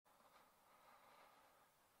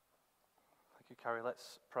you, Carrie.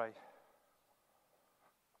 Let's pray.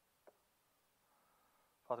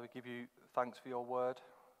 Father, we give you thanks for your word.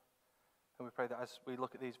 And we pray that as we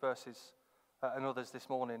look at these verses and others this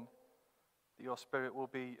morning, that your Spirit will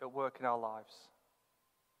be at work in our lives.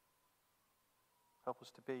 Help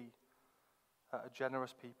us to be a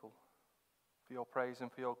generous people for your praise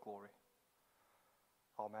and for your glory.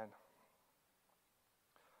 Amen.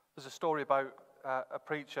 There's a story about a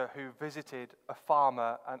preacher who visited a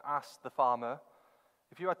farmer and asked the farmer,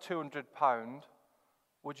 if you had £200,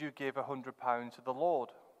 would you give £100 to the Lord?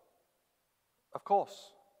 Of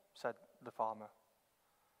course, said the farmer.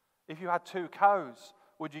 If you had 2 cows,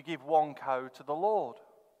 would you give 1 cow to the Lord?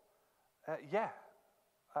 Yeah,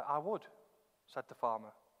 I would, said the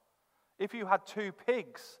farmer. If you had 2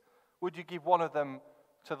 pigs, would you give one of them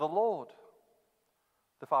to the Lord?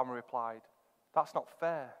 The farmer replied, that's not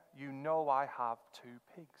fair. You know I have 2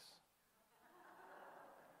 pigs.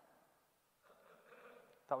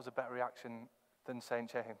 That was a better reaction than St.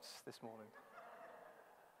 James this morning.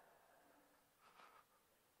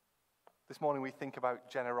 This morning we think about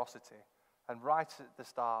generosity. And right at the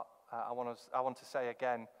start, I want to say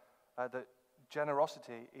again that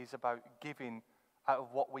generosity is about giving out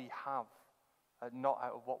of what we have, not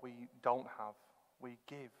out of what we don't have. We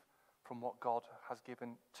give from what God has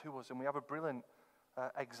given to us. And we have a brilliant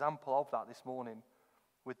example of that this morning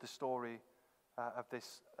with the story of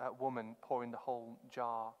this woman pouring the whole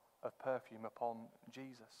jar of perfume upon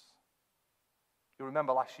Jesus. You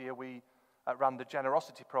remember last year we ran the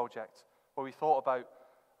Generosity Project, where we thought about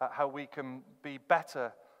how we can be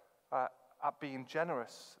better at being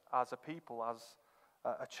generous as a people, as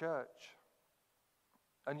a church.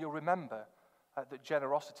 And you'll remember that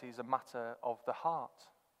generosity is a matter of the heart.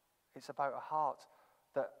 It's about a heart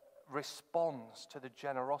that responds to the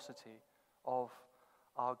generosity of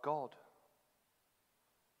our God.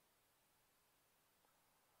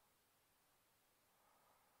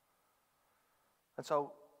 And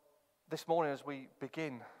so this morning, as we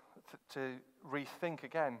begin to rethink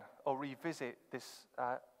again or revisit this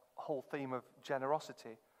whole theme of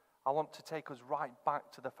generosity, I want to take us right back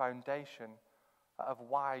to the foundation of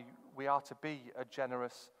why we are to be a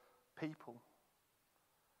generous people.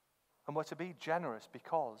 And we're to be generous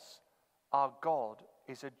because our God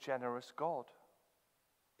is a generous God.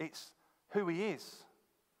 It's who he is.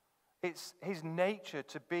 It's his nature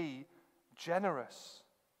to be generous.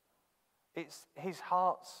 It's his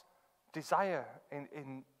heart's desire,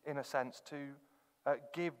 in a sense, to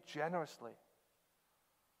give generously.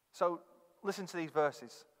 So listen to these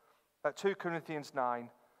verses. 2 Corinthians 9,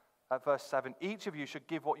 verse 7. Each of you should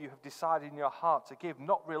give what you have decided in your heart to give,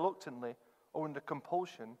 not reluctantly or under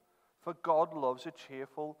compulsion, for God loves a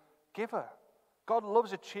cheerful giver. God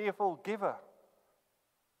loves a cheerful giver.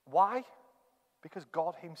 Why? Because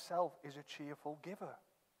God himself is a cheerful giver.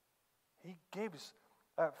 He gives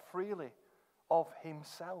freely of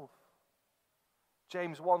himself.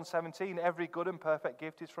 James 1:17, every good and perfect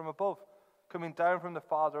gift is from above, coming down from the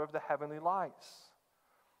Father of the heavenly lights.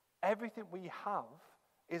 Everything we have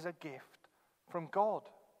is a gift from God.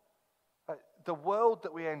 The world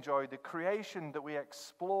that we enjoy, the creation that we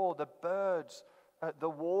explore, the birds, the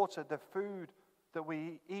water, the food that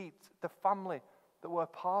we eat, the family that we're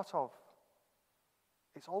part of,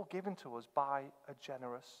 it's all given to us by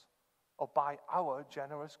by our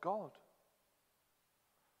generous God.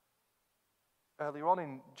 Earlier on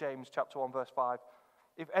in James chapter 1, verse 5,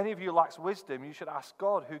 if any of you lacks wisdom, you should ask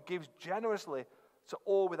God, who gives generously to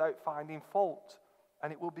all without finding fault,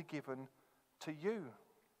 and it will be given to you.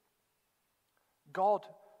 God,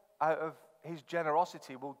 out of his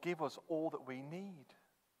generosity, will give us all that we need.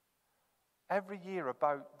 Every year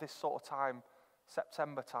about this sort of time,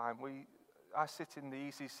 September time, I sit in the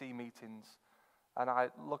ECC meetings and I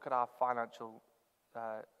look at our financial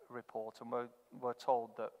report, and we're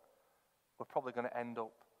told that we're probably going to end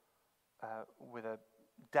up with a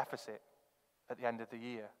deficit at the end of the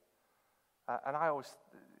year. And I always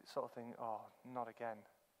sort of think, oh, not again.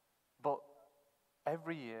 But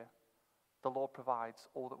every year, the Lord provides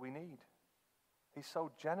all that we need. He's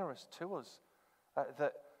so generous to us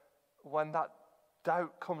that when that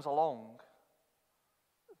doubt comes along,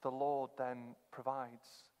 the Lord then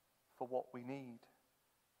provides for what we need.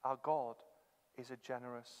 Our God is a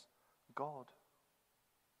generous God.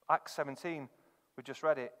 Acts 17, we just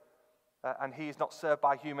read it, and he is not served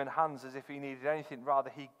by human hands as if he needed anything. Rather,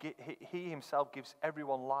 he himself gives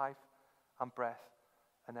everyone life and breath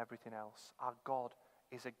and everything else. Our God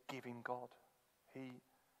is a giving God. He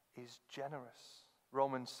is generous.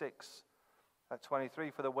 Romans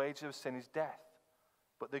 6:23, for the wages of sin is death,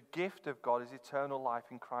 but the gift of God is eternal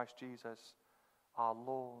life in Christ Jesus our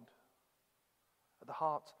Lord. At the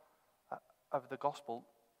heart of the gospel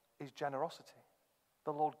is generosity.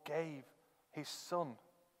 The Lord gave his Son.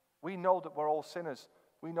 We know that we're all sinners.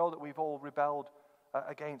 We know that we've all rebelled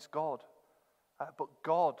against God. But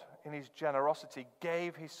God, in his generosity,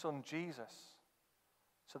 gave his Son Jesus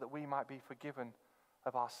so that we might be forgiven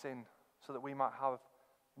of our sin, so that we might have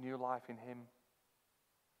new life in him.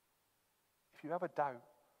 If you ever doubt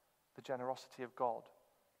the generosity of God,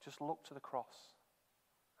 just look to the cross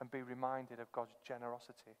and be reminded of God's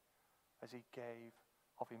generosity as he gave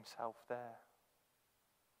of himself there.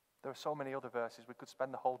 There are so many other verses. We could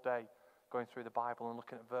spend the whole day going through the Bible and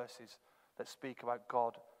looking at verses that speak about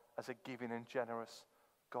God as a giving and generous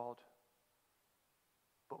God.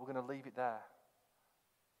 But we're going to leave it there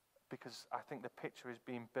because I think the picture is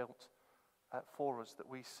being built for us, that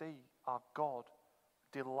we see our God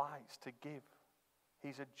delights to give.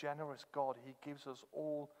 He's a generous God. He gives us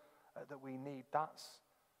all that we need. That's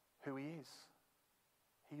who he is.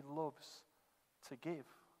 He loves to give.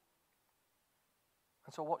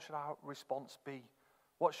 And so what should our response be?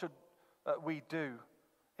 What should we do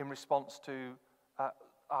in response to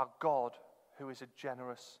our God, who is a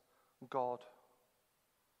generous God?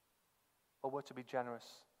 Well, we're to be generous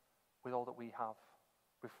with all that we have,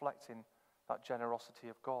 reflecting that generosity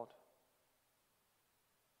of God.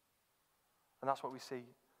 And that's what we see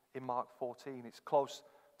in Mark 14. It's close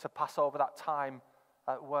to Passover, that time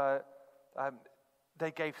where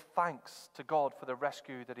they gave thanks to God for the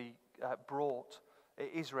rescue that he brought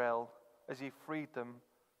Israel as he freed them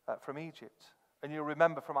from Egypt. And you'll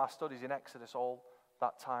remember from our studies in Exodus all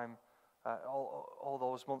that time, all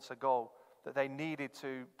those months ago, that they needed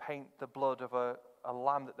to paint the blood of a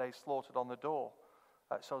lamb that they slaughtered on the door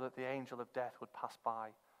so that the angel of death would pass by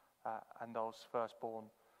and those firstborn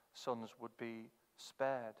sons would be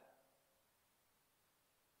spared.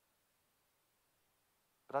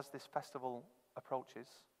 But as this festival approaches,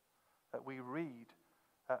 we read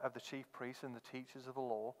of the chief priests and the teachers of the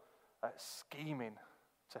law scheming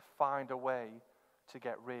to find a way to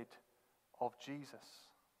get rid of Jesus.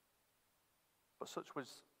 But such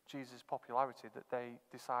was Jesus' popularity that they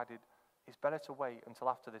decided it's better to wait until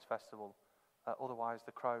after this festival, otherwise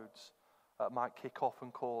the crowds might kick off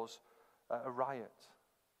and cause a riot.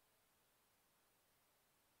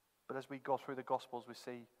 But as we go through the Gospels, we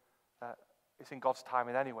see it's in God's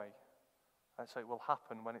timing anyway. And so it will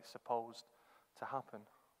happen when it's supposed to happen.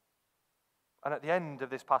 And at the end of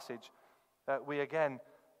this passage, we again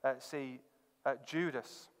see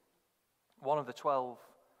Judas, one of the 12,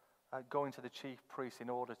 going to the chief priest in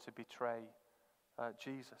order to betray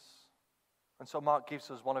Jesus. And so Mark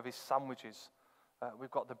gives us one of his sandwiches.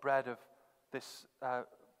 We've got the bread of this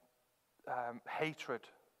hatred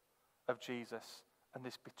of Jesus and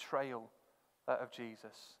this betrayal of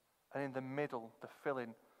Jesus. And in the middle, the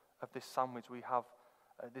filling of this sandwich, we have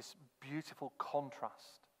this beautiful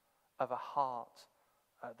contrast of a heart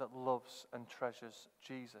that loves and treasures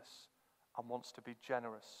Jesus and wants to be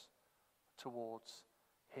generous towards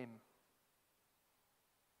him.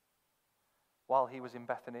 While he was in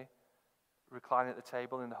Bethany, reclining at the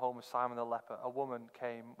table in the home of Simon the leper, a woman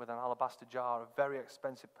came with an alabaster jar of very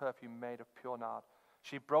expensive perfume made of pure nard.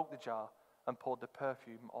 She broke the jar and poured the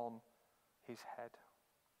perfume on his head.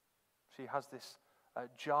 She has this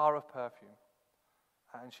jar of perfume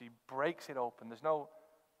and she breaks it open. There's no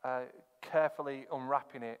carefully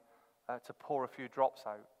unwrapping it to pour a few drops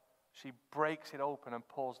out. She breaks it open and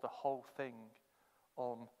pours the whole thing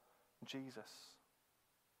on Jesus.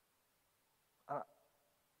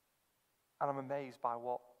 And I'm amazed by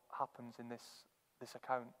what happens in this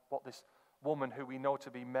account, what this woman who we know to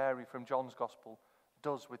be Mary from John's Gospel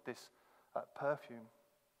does with this perfume.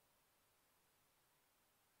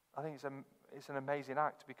 I think it's an amazing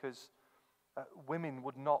act because women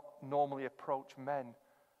would not normally approach men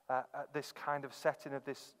at this kind of setting of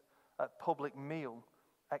this public meal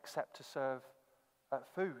except to serve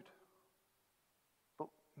food. But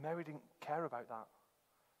Mary didn't care about that.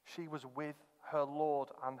 She was with her Lord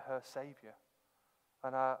and her Savior,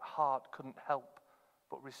 and her heart couldn't help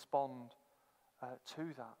but respond to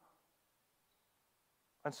that.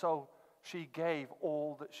 And so she gave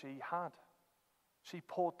all that she had. She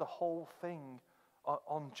poured the whole thing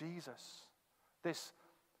on Jesus. This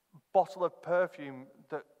bottle of perfume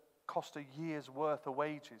that cost a year's worth of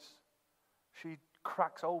wages, she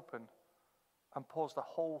cracks open and pours the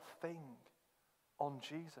whole thing on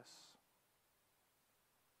Jesus.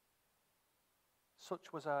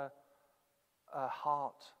 Such was her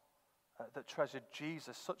heart that treasured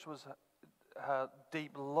Jesus. Such was her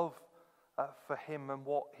deep love for him and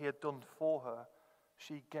what he had done for her.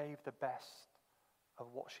 She gave the best of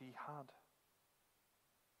what she had.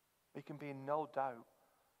 we can be in no doubt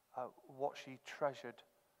what she treasured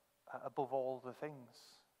above all the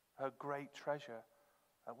things. Her great treasure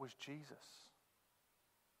was Jesus.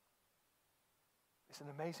 It's an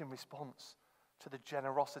amazing response to the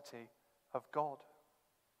generosity of God.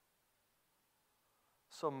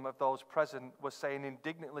 Some of those present were saying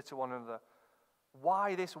indignantly to one another,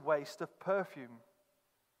 "Why this waste of perfume?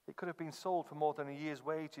 It could have been sold for more than a year's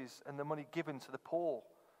wages and the money given to the poor."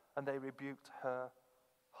 And they rebuked her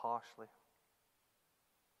harshly.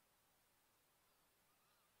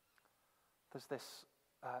 There's this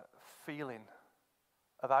feeling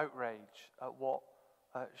of outrage at what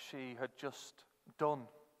she had just done.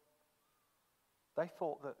 They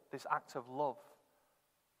thought that this act of love,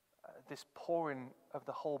 this pouring of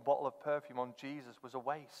the whole bottle of perfume on Jesus, was a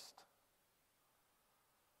waste.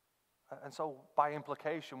 And so by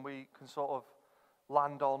implication, we can sort of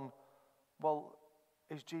land on, well,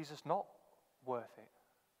 is Jesus not worth it?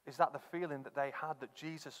 Is that the feeling that they had, that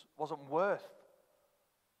Jesus wasn't worth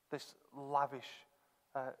this lavish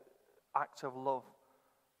act of love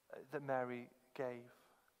that Mary gave?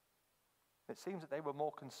 It seems that they were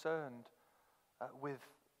more concerned with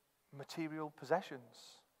material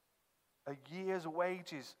possessions, a year's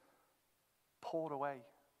wages poured away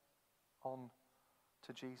on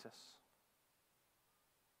to Jesus.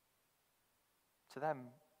 To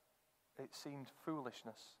them, it seemed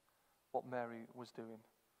foolishness what Mary was doing.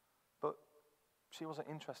 But she wasn't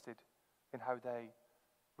interested in how they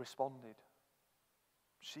responded.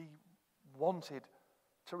 She wanted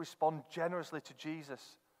to respond generously to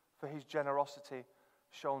Jesus for his generosity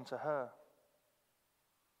shown to her.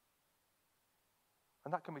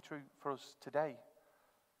 And that can be true for us today.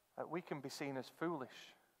 We can be seen as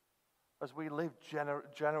foolish as we live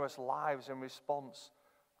generous lives in response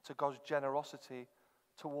to God's generosity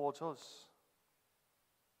towards us.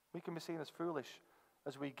 We can be seen as foolish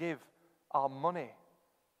as we give our money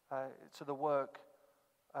to the work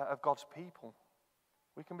of God's people.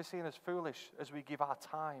 We can be seen as foolish as we give our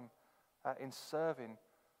time in serving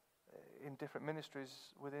in different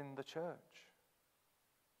ministries within the church.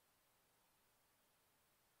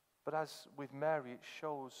 But as with Mary, it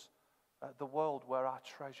shows the world where our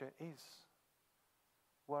treasure is.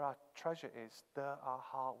 Where our treasure is, there our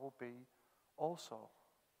heart will be also.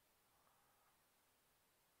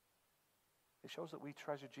 It shows that we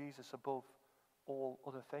treasure Jesus above all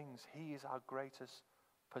other things. He is our greatest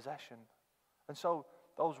possession. And so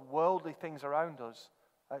those worldly things around us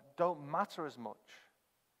don't matter as much,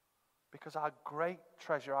 because our great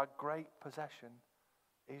treasure, our great possession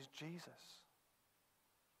is Jesus.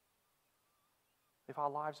 If our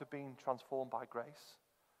lives are being transformed by grace,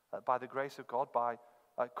 by the grace of God, by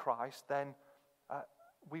Christ, then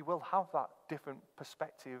we will have that different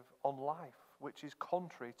perspective on life, which is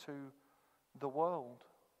contrary to the world.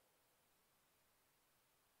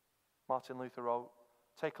 Martin Luther wrote,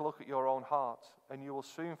 "Take a look at your own heart, and you will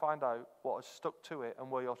soon find out what has stuck to it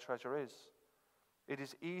and where your treasure is. It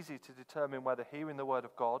is easy to determine whether hearing the word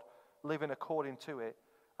of God, living according to it,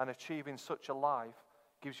 and achieving such a life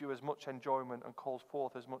gives you as much enjoyment and calls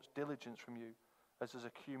forth as much diligence from you as is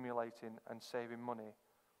accumulating and saving money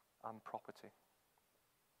and property."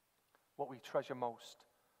 What we treasure most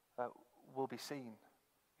will be seen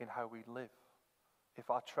in how we live. If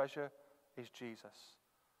our treasure is Jesus,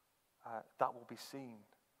 that will be seen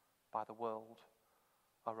by the world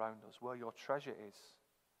around us. Where your treasure is,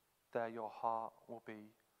 there your heart will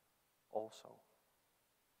be also.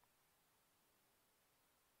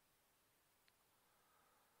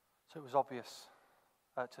 So it was obvious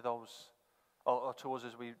to those, or to us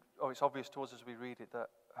as we, or it's obvious to us as we read it, that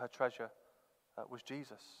her treasure was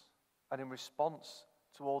Jesus. And in response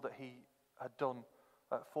to all that he had done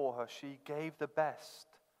for her, she gave the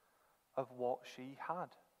best of what she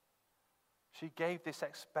had. She gave this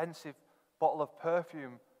expensive bottle of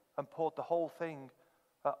perfume and poured the whole thing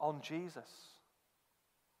on Jesus.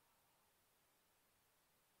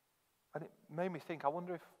 And it made me think, I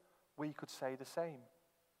wonder if we could say the same.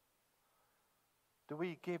 Do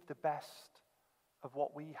we give the best of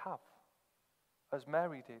what we have, as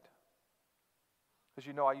Mary did? As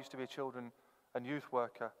you know, I used to be a children and youth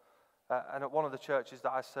worker, and at one of the churches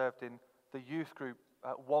that I served in, the youth group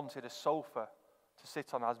wanted a sofa to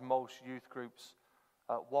sit on, as most youth groups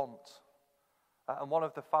want. And one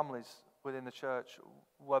of the families within the church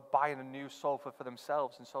were buying a new sofa for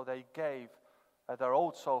themselves, and so they gave their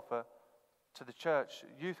old sofa to the church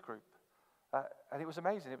youth group. And it was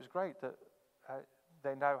amazing. It was great that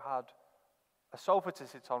they now had a sofa to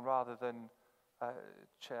sit on rather than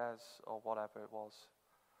chairs or whatever it was.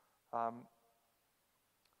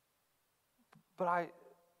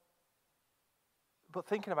 But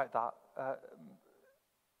thinking about that,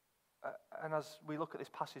 and as we look at this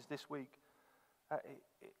passage this week,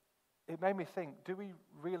 it made me think, do we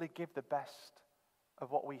really give the best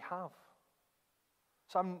of what we have?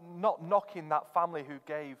 So I'm not knocking that family who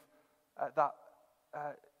gave that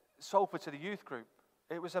sofa to the youth group.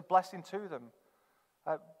 It was a blessing to them.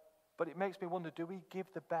 But it makes me wonder, do we give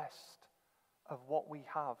the best of what we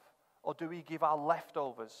have? Or do we give our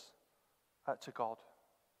leftovers to God?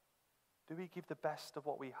 Do we give the best of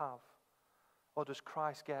what we have? Or does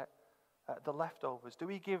Christ get the leftovers? Do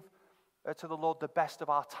we give to the Lord the best of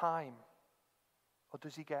our time? Or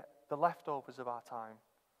does he get the leftovers of our time?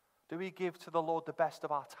 Do we give to the Lord the best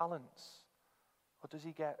of our talents? Or does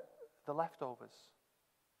he get the leftovers?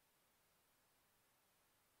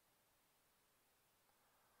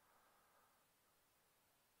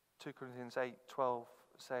 Two Corinthians 8:12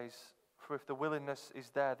 says, "For if the willingness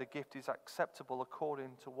is there, the gift is acceptable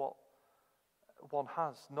according to what one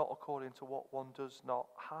has, not according to what one does not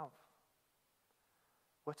have."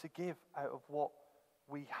 We're to give out of what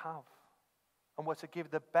we have. And we're to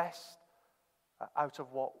give the best out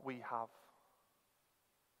of what we have.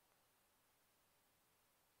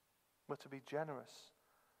 We're to be generous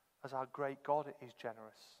as our great God is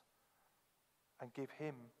generous and give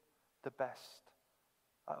him the best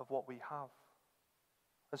out of what we have.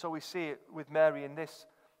 And so we see it with Mary in this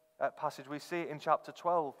passage. We see it in chapter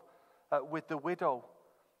 12 with the widow.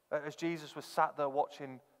 As Jesus was sat there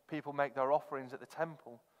watching people make their offerings at the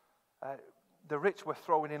temple, the rich were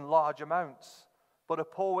throwing in large amounts, but a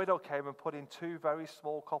poor widow came and put in 2 very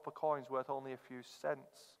small copper coins worth only a few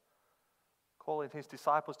cents. Calling his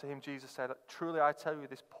disciples to him, Jesus said, "Truly I tell you,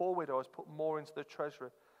 this poor widow has put more into the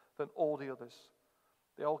treasury than all the others.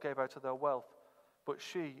 They all gave out of their wealth, but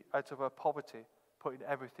she, out of her poverty, put in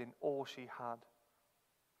everything, all she had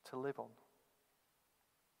to live on."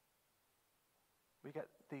 We get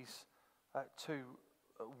these 2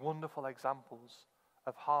 wonderful examples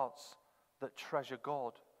of hearts that treasure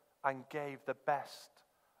God and gave the best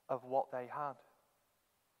of what they had.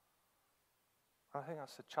 And I think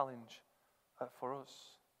that's a challenge for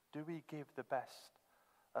us. Do we give the best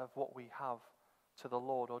of what we have to the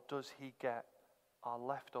Lord, or does he get our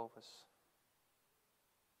leftovers?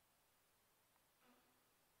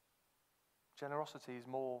 Generosity is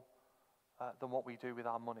more than what we do with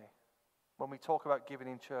our money. When we talk about giving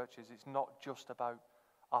in churches, it's not just about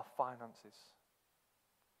our finances.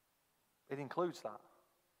 It includes that.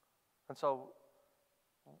 And so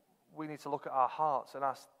we need to look at our hearts and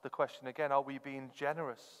ask the question again, are we being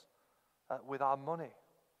generous with our money?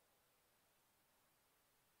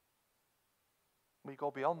 We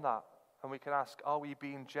go beyond that and we can ask, are we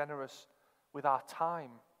being generous with our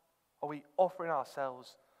time? Are we offering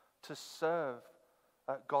ourselves to serve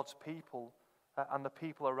God's people and the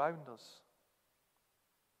people around us?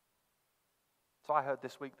 So I heard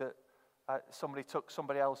this week that somebody took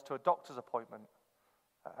somebody else to a doctor's appointment.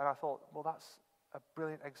 And I thought, well, that's a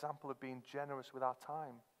brilliant example of being generous with our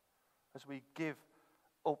time as we give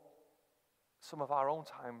up some of our own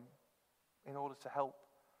time in order to help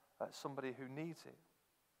somebody who needs it.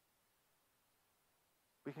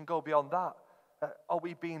 We can go beyond that. Are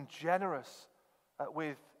we being generous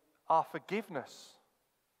with our forgiveness?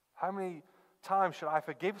 How many times should I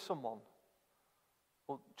forgive someone?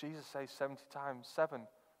 Well, Jesus says 70 times 7,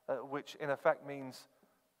 which in effect means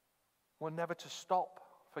we're never to stop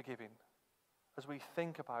forgiving as we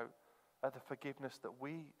think about the forgiveness that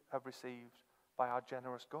we have received by our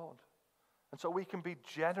generous God. And so we can be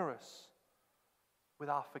generous with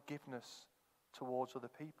our forgiveness towards other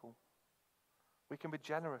people. We can be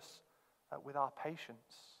generous with our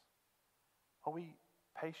patience. Are we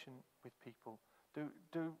patient with people?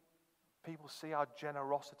 Do people see our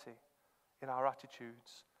generosity in our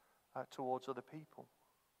attitudes towards other people?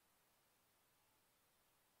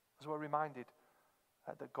 As we're reminded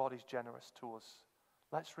that God is generous to us,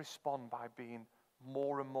 let's respond by being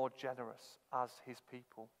more and more generous as his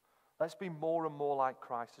people. Let's be more and more like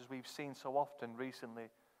Christ, as we've seen so often recently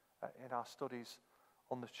in our studies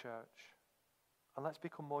on the church. And let's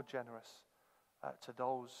become more generous to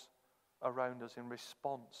those around us in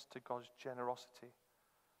response to God's generosity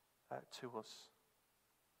to us.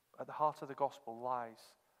 At the heart of the gospel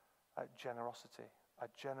lies generosity, a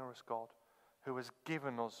generous God who has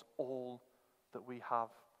given us all that we have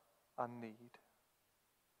and need.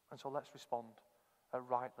 And so let's respond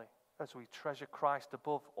rightly as we treasure Christ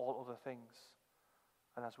above all other things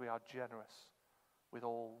and as we are generous with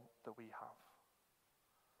all that we have.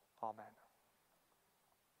 Amen.